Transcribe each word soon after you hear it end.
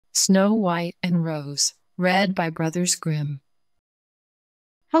Snow White and Rose, read by Brothers Grimm.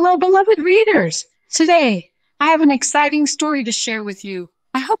 Hello, beloved readers! Today, I have an exciting story to share with you.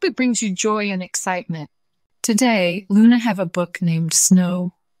 I hope it brings you joy and excitement. Today, Luna have a book named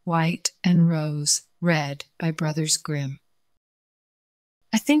Snow White and Rose, read by Brothers Grimm.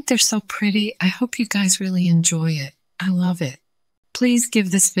 I think they're so pretty. I hope you guys really enjoy it. I love it. Please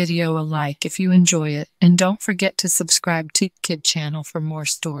give this video a like if you enjoy it, and don't forget to subscribe to Kid channel for more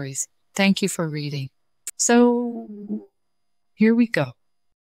stories. Thank you for reading. So, here we go.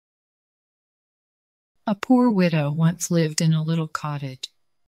 A poor widow once lived in a little cottage.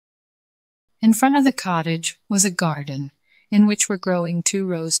 In front of the cottage was a garden in which were growing 2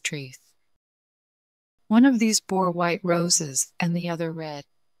 rose trees. One of these bore white roses and the other red.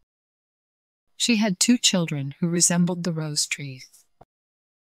 She had 2 children who resembled the rose trees.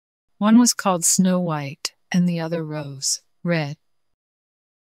 One was called Snow White and the other Rose, red.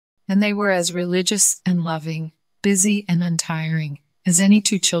 And they were as religious and loving, busy and untiring as any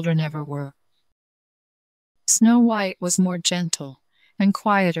 2 children ever were. Snow White was more gentle and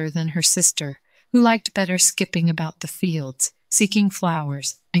quieter than her sister, who liked better skipping about the fields, seeking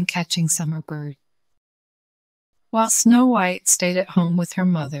flowers and catching summer birds. While Snow White stayed at home with her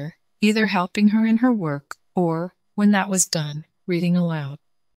mother, either helping her in her work or, when that was done, reading aloud.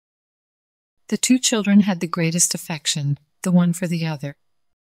 The 2 children had the greatest affection, the one for the other.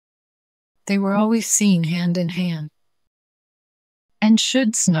 They were always seen hand in hand. And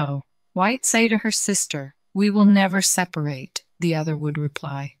should Snow White say to her sister, "We will never separate," the other would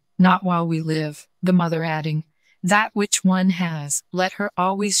reply, "Not while we live," the mother adding, "That which one has, let her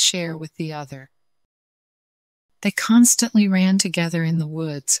always share with the other." They constantly ran together in the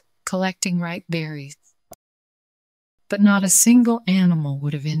woods, collecting ripe berries. But not a single animal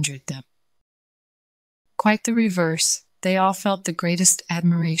would have injured them. Quite the reverse, they all felt the greatest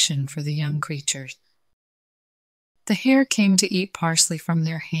admiration for the young creatures. The hare came to eat parsley from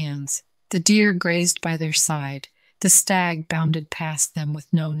their hands, the deer grazed by their side, the stag bounded past them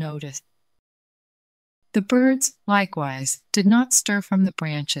with no notice. The birds, likewise, did not stir from the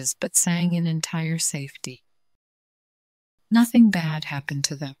branches, but sang in entire safety. Nothing bad happened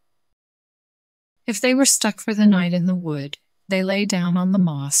to them. If they were stuck for the night in the wood, they lay down on the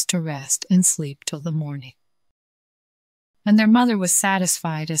moss to rest and sleep till the morning. And their mother was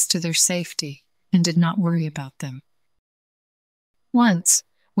satisfied as to their safety and did not worry about them. Once,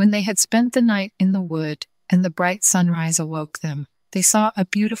 when they had spent the night in the wood and the bright sunrise awoke them, they saw a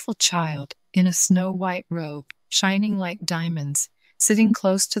beautiful child in a snow-white robe, shining like diamonds, sitting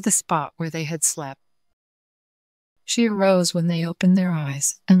close to the spot where they had slept. She arose when they opened their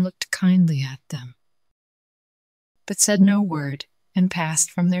eyes and looked kindly at them, but said no word and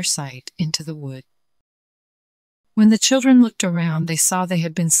passed from their sight into the wood. When the children looked around, they saw they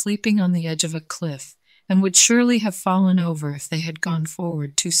had been sleeping on the edge of a cliff and would surely have fallen over if they had gone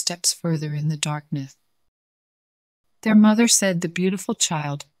forward 2 steps further in the darkness. Their mother said the beautiful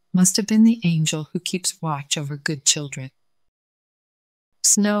child must have been the angel who keeps watch over good children.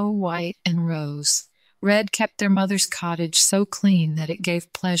 Snow White and Rose, red kept their mother's cottage so clean that it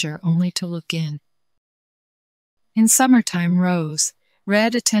gave pleasure only to look in. In summertime, Rose,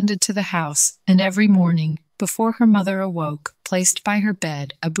 red attended to the house, and every morning, before her mother awoke, placed by her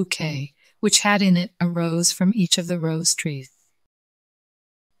bed a bouquet, which had in it a rose from each of the rose trees.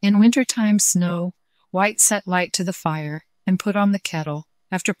 In winter-time, Snow White set light to the fire and put on the kettle,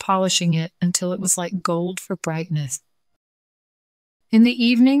 after polishing it until it was like gold for brightness. In the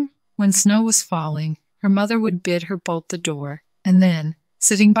evening, when snow was falling, her mother would bid her bolt the door, and then,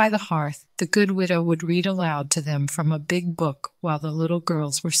 sitting by the hearth, the good widow would read aloud to them from a big book while the little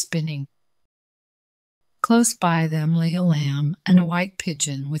girls were spinning. Close by them lay a lamb, and a white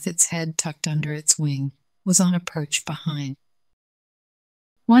pigeon, with its head tucked under its wing, was on a perch behind.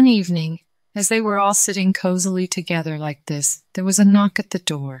 One evening, as they were all sitting cozily together like this, there was a knock at the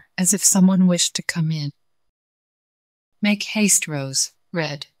door, as if someone wished to come in. "Make haste, Rose,"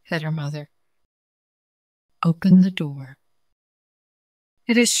 said her mother. "Open the door.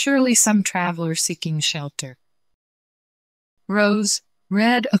 It is surely some traveler seeking shelter." Rose,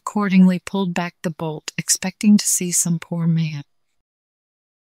 red, accordingly pulled back the bolt, expecting to see some poor man.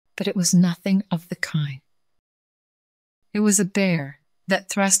 But it was nothing of the kind. It was a bear that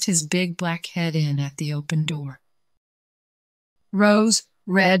thrust his big black head in at the open door. Rose,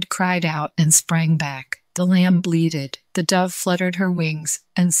 red, cried out and sprang back. The lamb bleated, the dove fluttered her wings,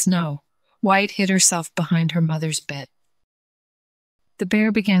 and Snow White hid herself behind her mother's bed. The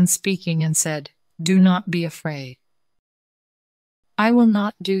bear began speaking and said, "Do not be afraid. I will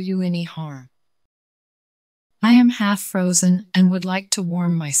not do you any harm. I am half frozen and would like to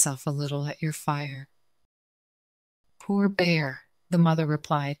warm myself a little at your fire." "Poor bear," the mother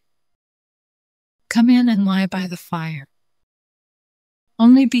replied. "Come in and lie by the fire.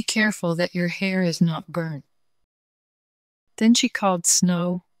 Only be careful that your hair is not burnt." Then she called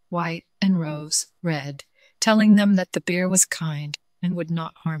Snow White and Rose Red, telling them that the bear was kind and would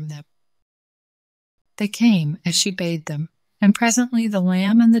not harm them. They came as she bade them, and presently the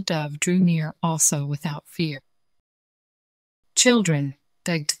lamb and the dove drew near also without fear. "Children,"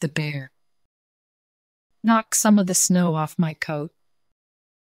 begged the bear, "knock some of the snow off my coat."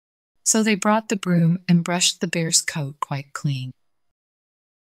 So they brought the broom and brushed the bear's coat quite clean.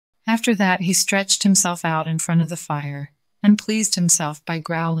 After that he stretched himself out in front of the fire and pleased himself by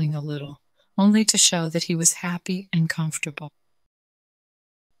growling a little, only to show that he was happy and comfortable.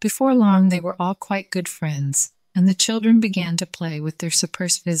 Before long they were all quite good friends, and the children began to play with their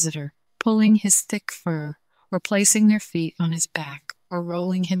superb visitor, pulling his thick fur, or placing their feet on his back, or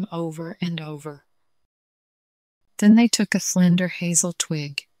rolling him over and over. Then they took a slender hazel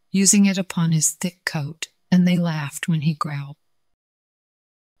twig, using it upon his thick coat, and they laughed when he growled.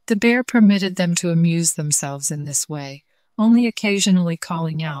 The bear permitted them to amuse themselves in this way, only occasionally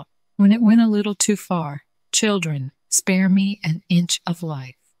calling out, when it went a little too far, "Children, spare me an inch of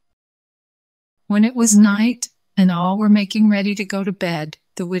life." When it was night, and all were making ready to go to bed,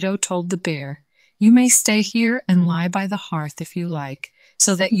 the widow told the bear, "You may stay here and lie by the hearth if you like,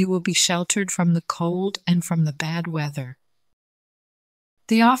 so that you will be sheltered from the cold and from the bad weather."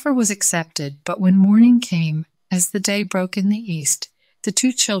 The offer was accepted, but when morning came, as the day broke in the east, the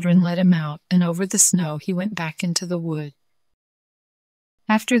two children let him out, and over the snow he went back into the wood.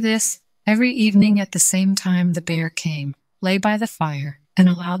 After this, every evening at the same time the bear came, lay by the fire, and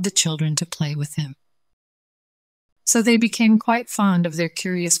allowed the children to play with him. So they became quite fond of their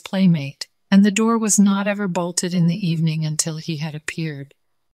curious playmate, and the door was not ever bolted in the evening until he had appeared.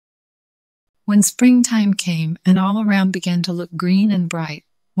 When springtime came and all around began to look green and bright,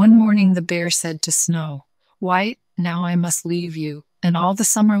 one morning the bear said to Snow White, "Now I must leave you, and all the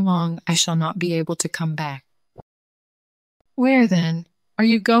summer long I shall not be able to come back." "Where, then, are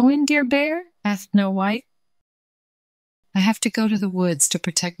you going, dear bear?" asked Snow White. "I have to go to the woods to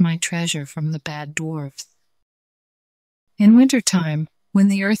protect my treasure from the bad dwarfs. In winter time, when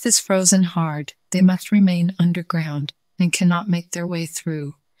the earth is frozen hard, they must remain underground and cannot make their way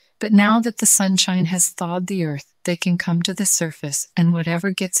through. But now that the sunshine has thawed the earth, they can come to the surface, and whatever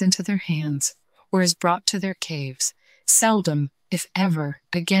gets into their hands, or is brought to their caves, seldom, if ever,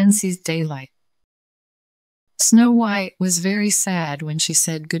 again sees daylight." Snow White was very sad when she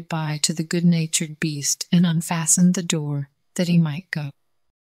said goodbye to the good-natured beast and unfastened the door, that he might go.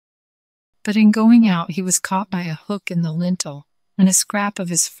 But in going out he was caught by a hook in the lintel, and a scrap of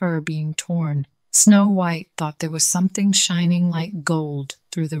his fur being torn, Snow White thought there was something shining like gold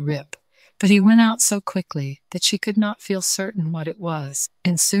through the rip, but he went out so quickly that she could not feel certain what it was,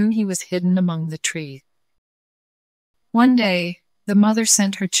 and soon he was hidden among the trees. One day the mother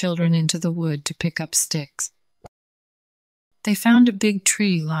sent her children into the wood to pick up sticks. They found a big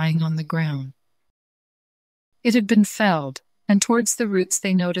tree lying on the ground. It had been felled, and towards the roots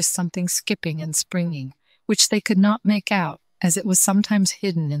they noticed something skipping and springing, which they could not make out, as it was sometimes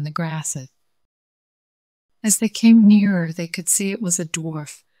hidden in the grasses. As they came nearer, they could see it was a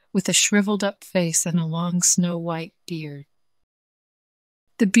dwarf, with a shriveled-up face and a long snow-white beard.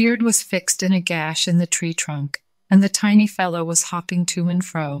 The beard was fixed in a gash in the tree trunk, and the tiny fellow was hopping to and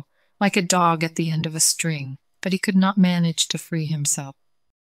fro, like a dog at the end of a string, but he could not manage to free himself.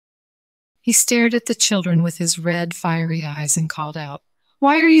 He stared at the children with his red, fiery eyes and called out,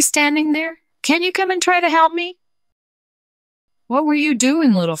 "Why are you standing there? Can't you come and try to help me?" "What were you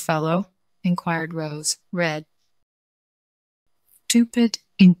doing, little fellow?" inquired Rose Red. "Stupid,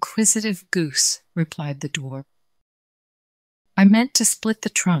 inquisitive goose," replied the dwarf. "I meant to split the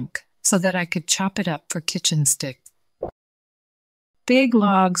trunk so that I could chop it up for kitchen sticks. Big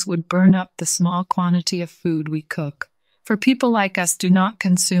logs would burn up the small quantity of food we cook, for people like us do not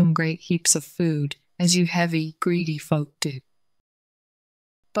consume great heaps of food, as you heavy, greedy folk do.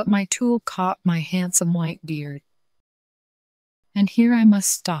 But my tool caught my handsome white beard, and here I must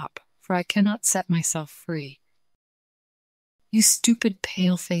stop, for I cannot set myself free. You stupid,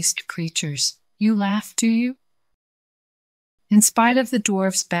 pale-faced creatures, you laugh, do you?" In spite of the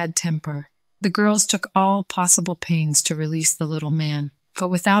dwarf's bad temper, the girls took all possible pains to release the little man, but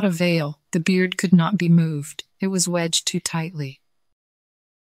without avail. The beard could not be moved. It was wedged too tightly.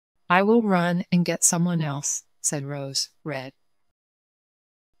 "I will run and get someone else," said Rose Red.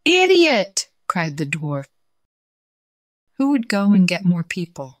 "Idiot!" cried the dwarf. "Who would go and get more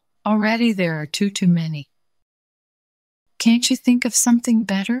people? Already there are too many." Can't you think of something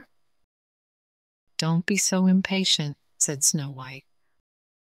better?" "Don't be so impatient," said Snow White.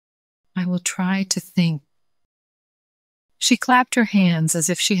 "I will try to think." She clapped her hands as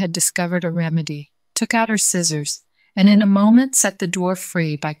if she had discovered a remedy, took out her scissors, and in a moment set the dwarf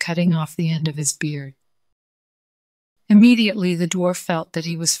free by cutting off the end of his beard. Immediately the dwarf felt that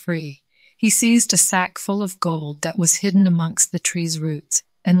he was free. He seized a sack full of gold that was hidden amongst the tree's roots,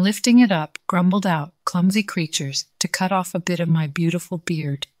 and lifting it up, grumbled out, "Clumsy creatures, to cut off a bit of my beautiful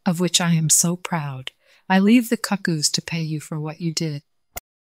beard, of which I am so proud. I leave the cuckoos to pay you for what you did."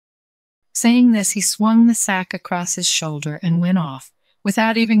 Saying this, he swung the sack across his shoulder and went off,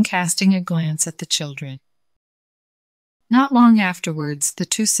 without even casting a glance at the children. Not long afterwards, the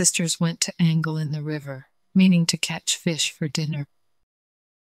two sisters went to angle in the river, meaning to catch fish for dinner.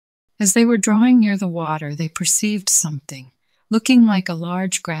 As they were drawing near the water, they perceived something, looking like a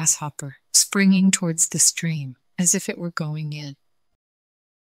large grasshopper, springing towards the stream, as if it were going in.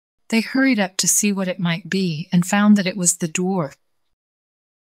 They hurried up to see what it might be, and found that it was the dwarf.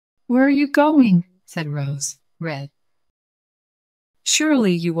 "Where are you going?" said Rose, red.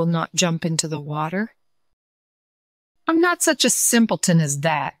 "Surely you will not jump into the water?" "I'm not such a simpleton as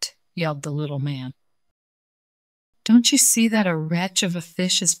that," yelled the little man. "Don't you see that a wretch of a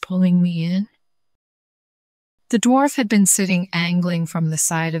fish is pulling me in?" The dwarf had been sitting angling from the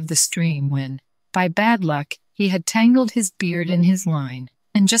side of the stream when, by bad luck, he had tangled his beard in his line,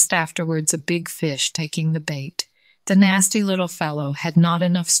 and just afterwards a big fish taking the bait, the nasty little fellow had not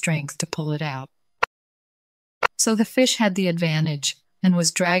enough strength to pull it out. So the fish had the advantage, and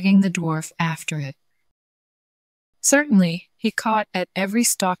was dragging the dwarf after it. Certainly, he caught at every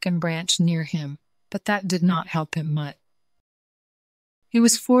stalk and branch near him, but that did not help him much. He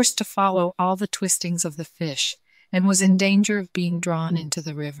was forced to follow all the twistings of the fish, and was in danger of being drawn into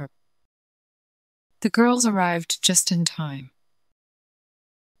the river. The girls arrived just in time.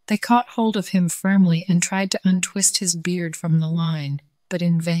 They caught hold of him firmly and tried to untwist his beard from the line, but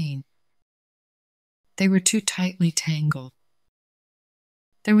in vain. They were too tightly tangled.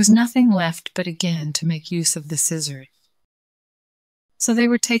 There was nothing left but again to make use of the scissors. So they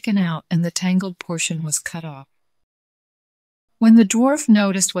were taken out, and the tangled portion was cut off. When the dwarf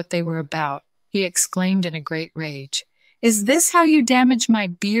noticed what they were about, he exclaimed in a great rage, "Is this how you damage my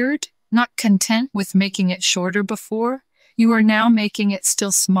beard? Not content with making it shorter before, you are now making it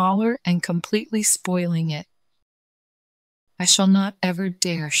still smaller and completely spoiling it. I shall not ever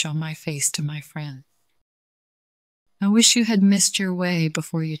dare show my face to my friend. I wish you had missed your way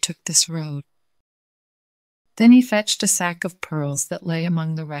before you took this road." Then he fetched a sack of pearls that lay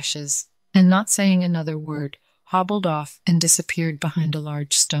among the rushes, and not saying another word, hobbled off and disappeared behind a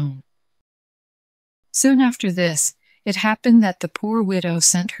large stone. Soon after this, it happened that the poor widow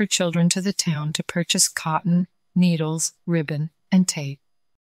sent her children to the town to purchase cotton, needles, ribbon, and tape.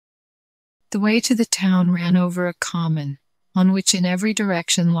 The way to the town ran over a common, on which in every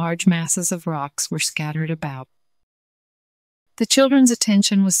direction large masses of rocks were scattered about. The children's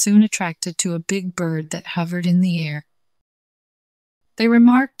attention was soon attracted to a big bird that hovered in the air. They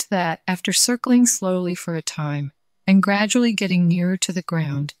remarked that, after circling slowly for a time, and gradually getting nearer to the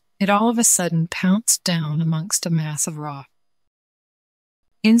ground, it all of a sudden pounced down amongst a mass of rock.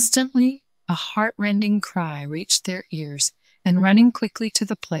 Instantly, a heart-rending cry reached their ears, and running quickly to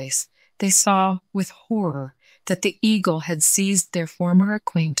the place, they saw with horror that the eagle had seized their former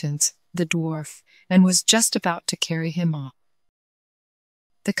acquaintance, the dwarf, and was just about to carry him off.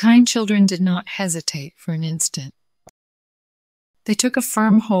 The kind children did not hesitate for an instant. They took a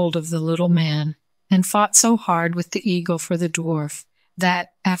firm hold of the little man, and fought so hard with the eagle for the dwarf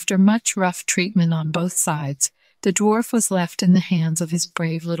that, after much rough treatment on both sides, the dwarf was left in the hands of his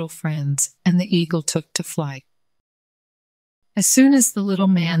brave little friends, and the eagle took to flight. As soon as the little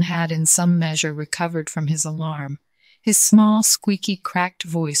man had in some measure recovered from his alarm, his small, squeaky, cracked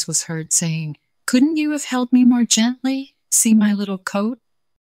voice was heard saying, "Couldn't you have held me more gently? See my little coat?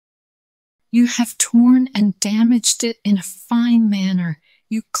 You have torn and damaged it in a fine manner,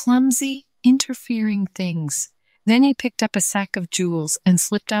 you clumsy, interfering things." Then he picked up a sack of jewels and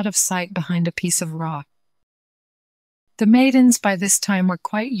slipped out of sight behind a piece of rock. The maidens by this time were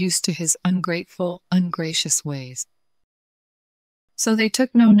quite used to his ungrateful, ungracious ways. So they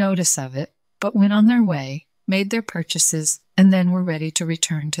took no notice of it, but went on their way, made their purchases, and then were ready to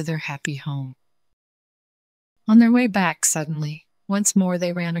return to their happy home. On their way back, suddenly, once more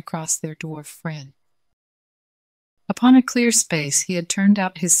they ran across their dwarf friend. Upon a clear space he had turned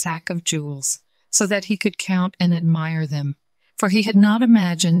out his sack of jewels, so that he could count and admire them, for he had not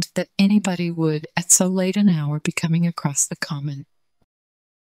imagined that anybody would, at so late an hour, be coming across the common.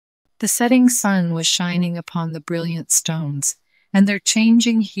 The setting sun was shining upon the brilliant stones, and their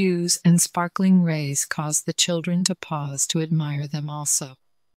changing hues and sparkling rays caused the children to pause to admire them also.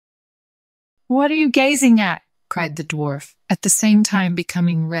 "What are you gazing at?" cried the dwarf, at the same time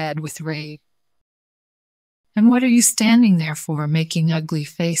becoming red with rage. "And what are you standing there for, making ugly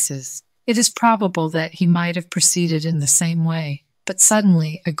faces?" It is probable that he might have proceeded in the same way, but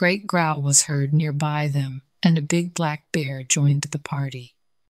suddenly a great growl was heard near by them, and a big black bear joined the party.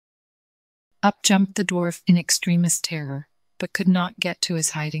 Up jumped the dwarf in extremest terror, but could not get to his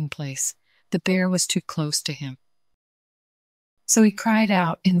hiding place. The bear was too close to him. So he cried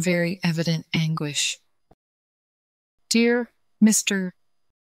out in very evident anguish, "Dear Mr.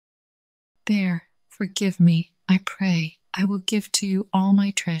 Bear, forgive me, I pray. I will give to you all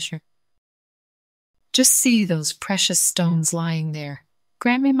my treasure. Just see those precious stones lying there.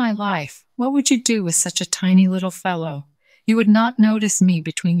 Grant me my life. What would you do with such a tiny little fellow? You would not notice me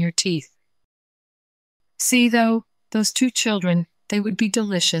between your teeth. See, though, those two children, they would be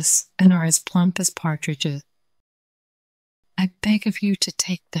delicious and are as plump as partridges. I beg of you to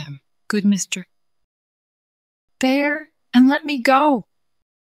take them, good Mr. Bear, and let me go."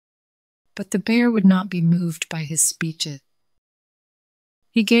 But the bear would not be moved by his speeches.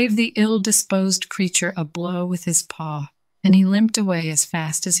 He gave the ill-disposed creature a blow with his paw, and he limped away as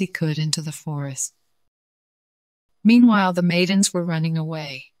fast as he could into the forest. Meanwhile, the maidens were running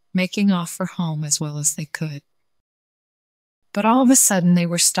away, making off for home as well as they could. But all of a sudden they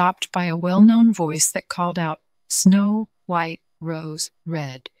were stopped by a well-known voice that called out, "Snow, White, Rose,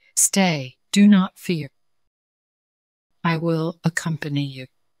 Red, stay, do not fear. I will accompany you."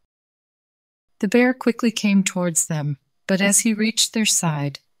 The bear quickly came towards them, but as he reached their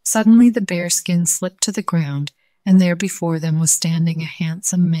side, suddenly the bearskin slipped to the ground, and there before them was standing a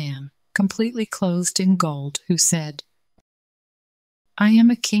handsome man, completely clothed in gold, who said, "I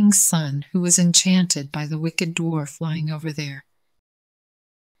am a king's son who was enchanted by the wicked dwarf lying over there.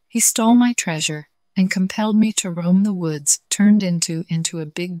 He stole my treasure and compelled me to roam the woods turned into a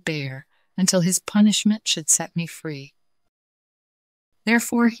big bear until his punishment should set me free.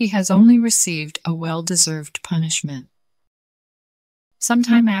 Therefore he has only received a well-deserved punishment."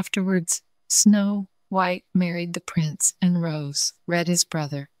 Sometime afterwards, Snow White married the prince, and Rose, Red his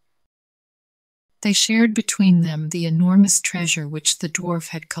brother. They shared between them the enormous treasure which the dwarf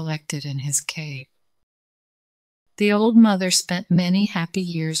had collected in his cave. The old mother spent many happy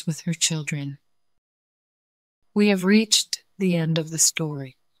years with her children. We have reached the end of the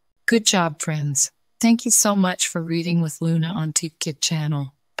story. Good job, friends. Thank you so much for reading with Luna on Teep Kid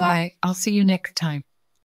channel. Bye. I'll see you next time.